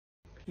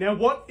Now,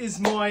 what is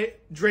my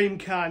dream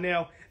car?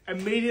 Now,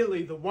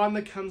 immediately, the one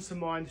that comes to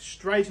mind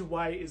straight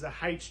away is a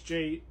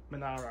HG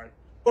Monaro.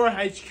 Or a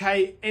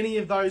HK, any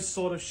of those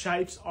sort of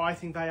shapes, I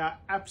think they are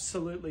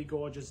absolutely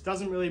gorgeous.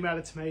 Doesn't really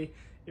matter to me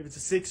if it's a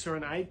 6 or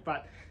an 8,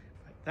 but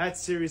that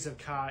series of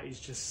car is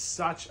just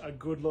such a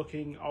good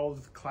looking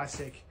old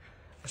classic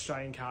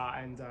Australian car,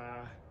 and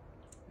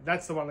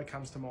that's the one that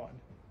comes to mind.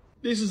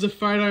 This is a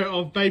photo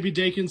of baby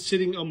Deacon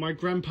sitting on my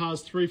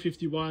grandpa's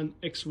 351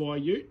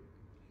 XY ute.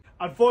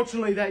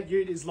 Unfortunately, that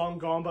ute is long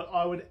gone, but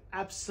I would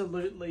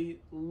absolutely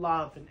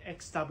love an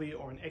XW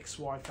or an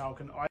XY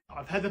Falcon.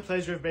 I've had the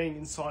pleasure of being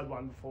inside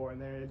one before,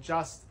 and they're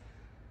just...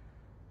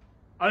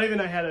 I don't even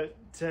know how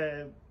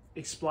to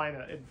explain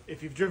it.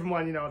 If you've driven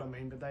one, you know what I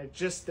mean, but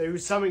there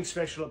was something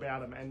special about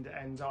them,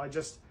 and I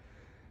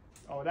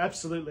would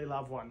absolutely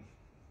love one.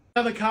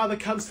 Another car that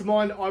comes to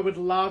mind I would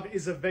love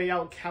is a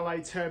VL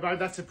Calais Turbo.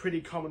 That's a pretty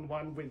common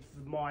one with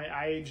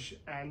my age,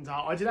 and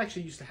I did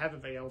actually used to have a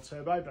VL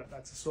Turbo, but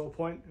that's a sore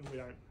point, and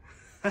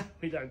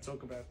we don't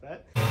talk about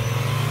that.